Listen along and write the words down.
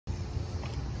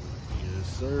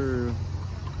sir. Oh,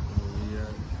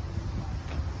 yeah.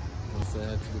 Want to say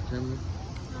hi to the camera?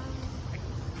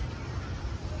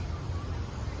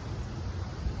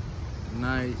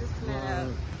 Night. Just met up.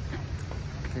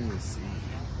 Can't even see.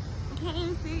 I can't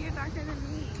even see. You're darker than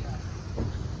me.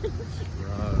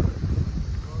 Right.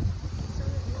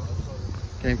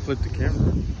 Can't flip the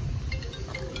camera.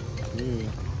 Yeah.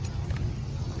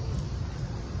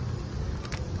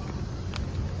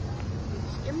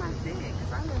 Get my thing,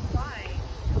 because I'm gonna fly.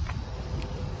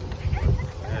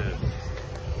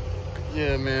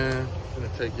 Yeah, man. I'm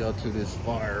gonna take y'all to this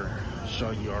fire.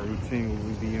 Show you our routine, what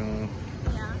we be on.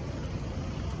 Yeah.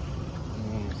 You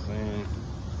know what I'm saying?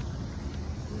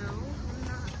 No,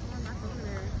 I'm not going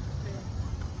there.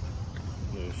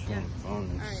 Yeah, she's on the phone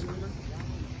and Alright, shit. Mama.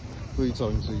 Who are you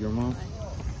talking to? Your mom?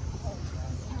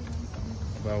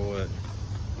 About what?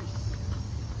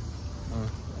 Huh?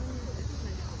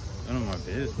 None of my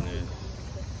business.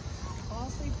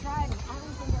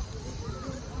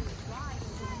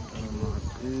 None of my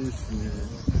business.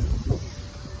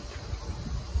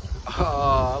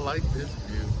 Oh, I like this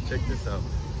view. Check this out.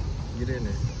 Get in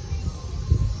it.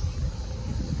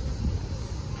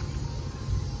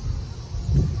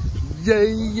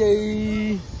 Yay,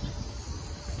 yay.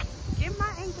 Get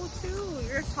my ankle too.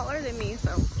 You're taller than me, so.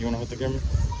 You want to hold the camera?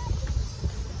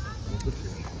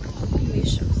 Let me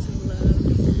show some love.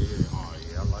 Oh,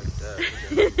 yeah, I like that.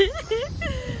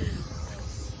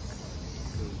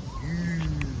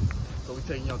 So we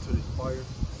taking y'all to this fire.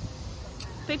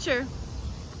 Picture.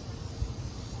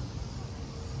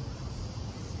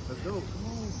 Let's go. Come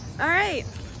on. All right.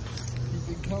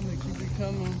 Keep it coming. Keep it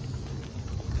coming.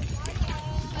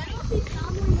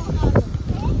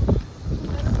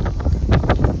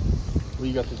 What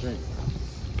you got to drink?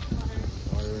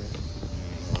 Water.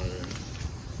 Water.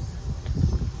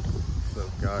 What's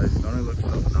up, guys? Don't it look so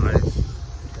nice?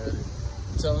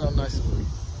 Tell them how nice it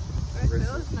looks. It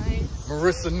feels nice.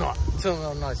 Marissa, not. Tell them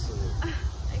how nice it looks. I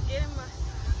get in my.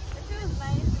 It feels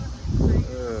nice. Like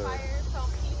fire is so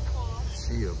peaceful.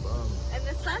 She a bum. And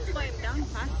the sun's going down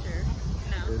faster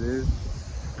now. It is.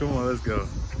 Come on, let's go.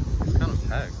 It's kind of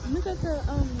packed. Look at the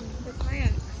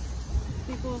kayaks.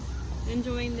 People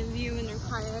enjoying the view in their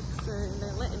kayaks, or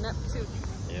they're letting up too.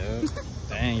 Yeah.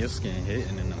 Dang, your skin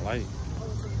hitting in the light.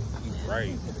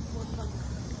 Right.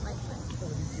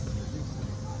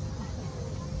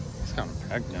 It's kind of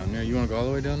packed down there. You want to go all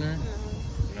the way down there?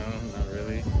 No, not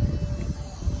really. You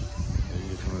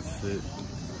just want to sit.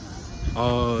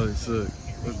 Oh, it's a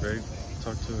look, babe.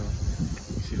 Talk to him.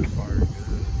 See the fire good.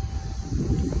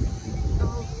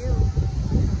 Oh, view.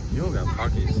 You don't got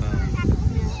pockets, huh?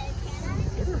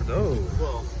 What are those?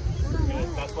 Well,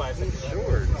 that's why I said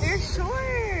short. They're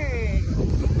short.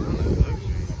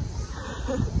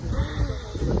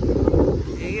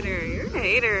 Hater, you're a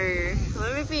hater.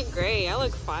 Let me be great. I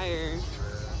look fire.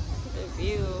 The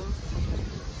view.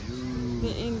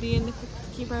 The Indian, the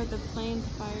keeper of the plane, the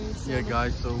fire. Yeah,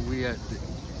 guys. So we at the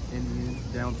Indian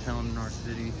downtown in our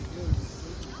city.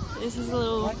 This is a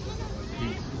little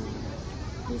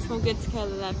peaceful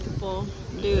get-together that people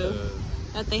do,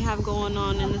 that they have going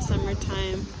on in the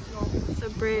summertime. It's a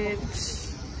bridge.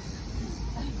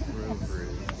 Real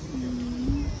bridge.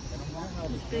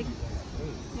 It's big.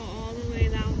 Go all the way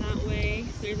down that way.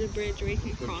 There's a bridge where you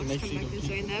can cross, come back this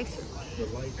way. Next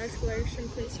exploration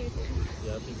place right there.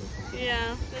 Yeah, I think it's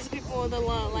Yeah, there's people with a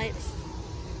lot of lights.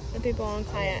 The people on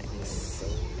kayaks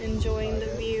enjoying the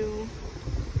view.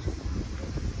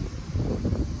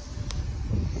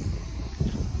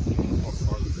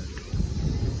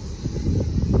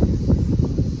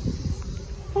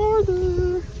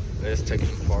 Farther. Let's take it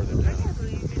farther down. I can't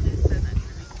believe you just said that.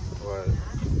 What?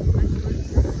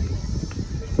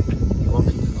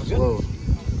 Walking too slow.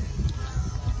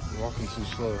 You're walking too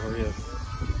slow. Hurry up.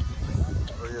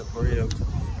 Hurry up, hurry up.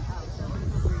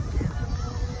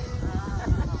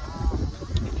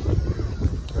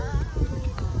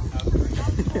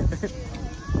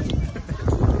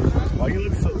 Why you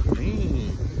look so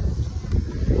mean?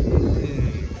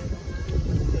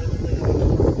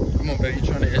 Come on, baby. You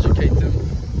trying to educate them?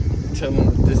 Tell them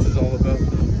what this is all about?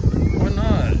 Why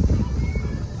not?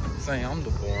 Saying I'm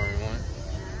the boring one.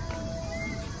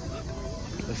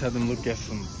 Let's have them look at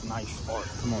some nice art.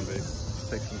 Come on, babe. Let's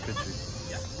take some pictures.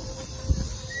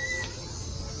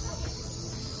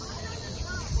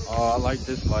 Oh, I like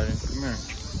this lighting. Come here.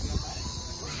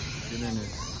 Get in it.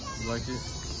 You like it?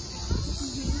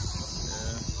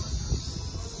 Yeah.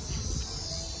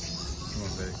 Come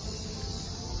on, babe.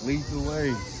 Lead the way.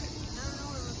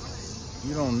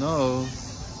 You don't know.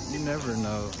 You never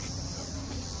know.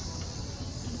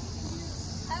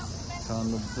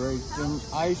 Time to break them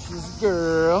ices,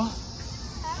 girl.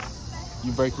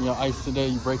 You breaking your ice today?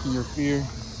 You breaking your fear?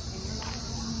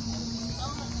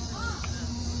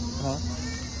 Huh?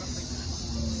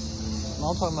 No,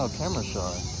 I'm talking about camera shy.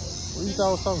 What you thought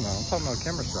I was talking about? I'm talking about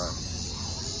camera shy.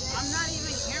 I'm not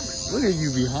even camera shy. Look at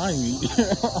you behind me.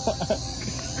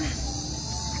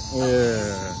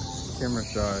 Yeah, camera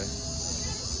shy.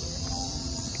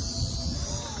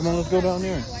 Come on, let's go down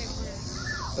here.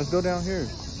 Let's go down here.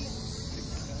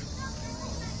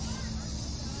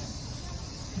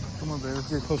 Come on, babe. Let's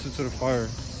get closer to the fire.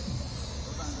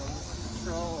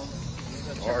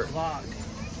 Art.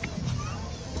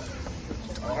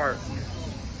 Art.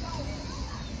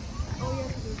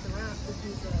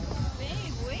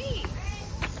 Babe, wait.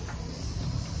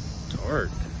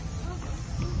 Dark.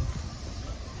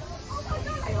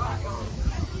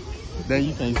 Then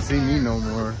you can't see me no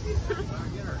more.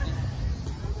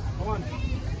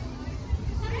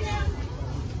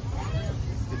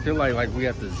 I feel like we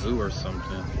at the zoo or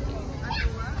something.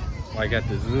 Like at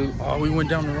the zoo. Oh, we went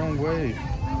down the wrong way.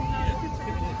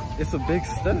 It's a big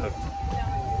step.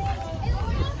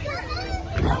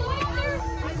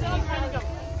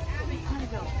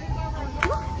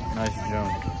 Nice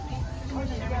jump.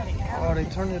 Oh, they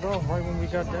turned it off right when we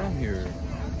got down here.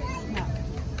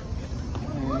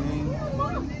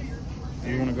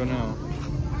 You wanna go now?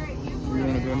 You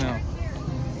wanna go now?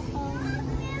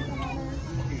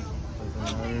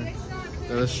 Doesn't matter.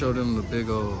 Let's show them the big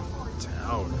old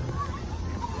tower.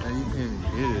 And you can't even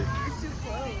get it.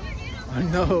 I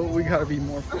know, we gotta be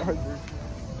more farther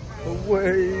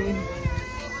away.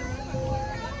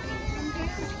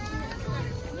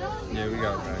 Yeah, we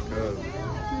gotta back up.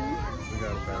 We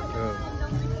gotta back up.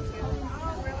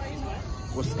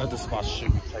 What's other spots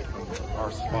should we take from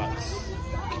our spots?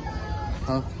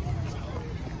 Huh?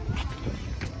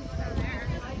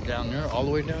 Down there? All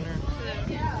the way down there?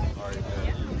 Yeah. Alright,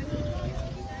 yeah.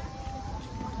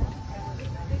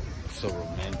 So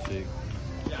romantic.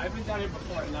 Yeah, I've been down here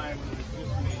before at night when it was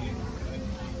just me.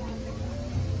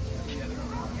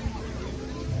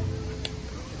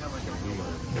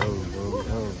 Go.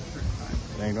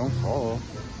 Dang, don't fall.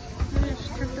 I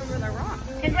just tripped over the rock.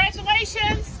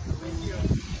 Congratulations!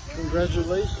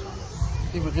 Congratulations.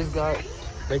 People just got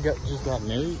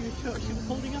married. She was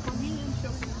holding up her hand.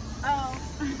 Oh.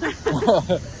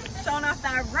 Showing off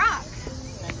that rock.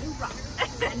 That new rock.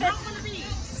 And not one of these.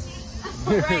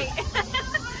 Right.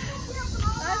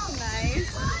 That's nice.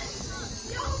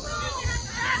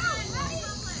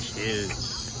 Kids.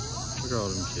 Look at all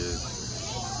them kids.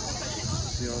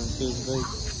 See all them kids, babe?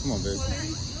 Come on, babe.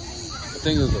 I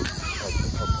think it was a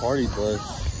party bus.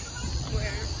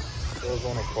 Where? It was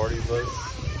on a party bus.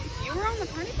 You were on the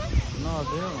party bus? No,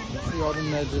 damn. You see all them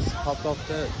that just popped off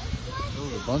that? There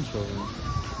was a bunch of them.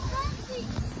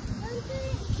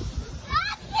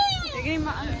 You're getting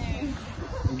my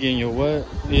I'm getting your what?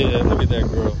 Yeah, look at that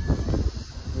girl.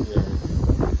 Look at her.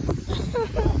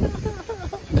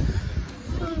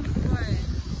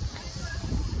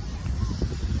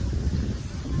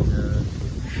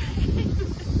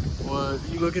 What?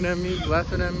 You looking at me?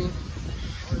 Laughing at me?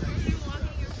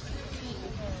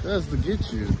 That's to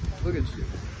get you. Look at you.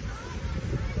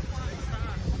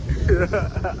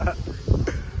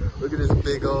 Look at this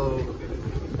big old.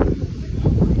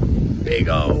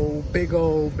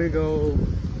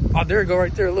 Oh, there you go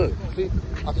right there. Look. See?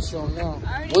 I can show them now.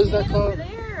 What is that called?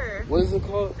 There. What is it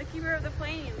called? The keeper of the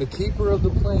plane. The keeper of the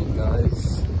plane,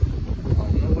 guys. I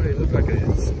don't know what it looks like.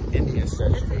 It's an Indian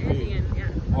statue. It's an Indian,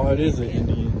 yeah. Oh, it is an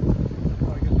Indian.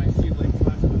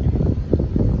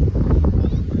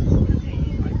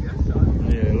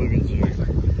 Yeah, look at you.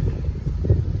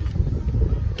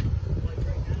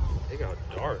 They got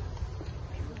dark.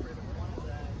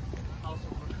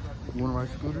 You wanna ride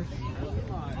scooters?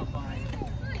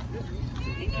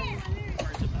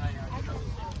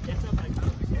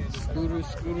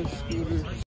 Scooters.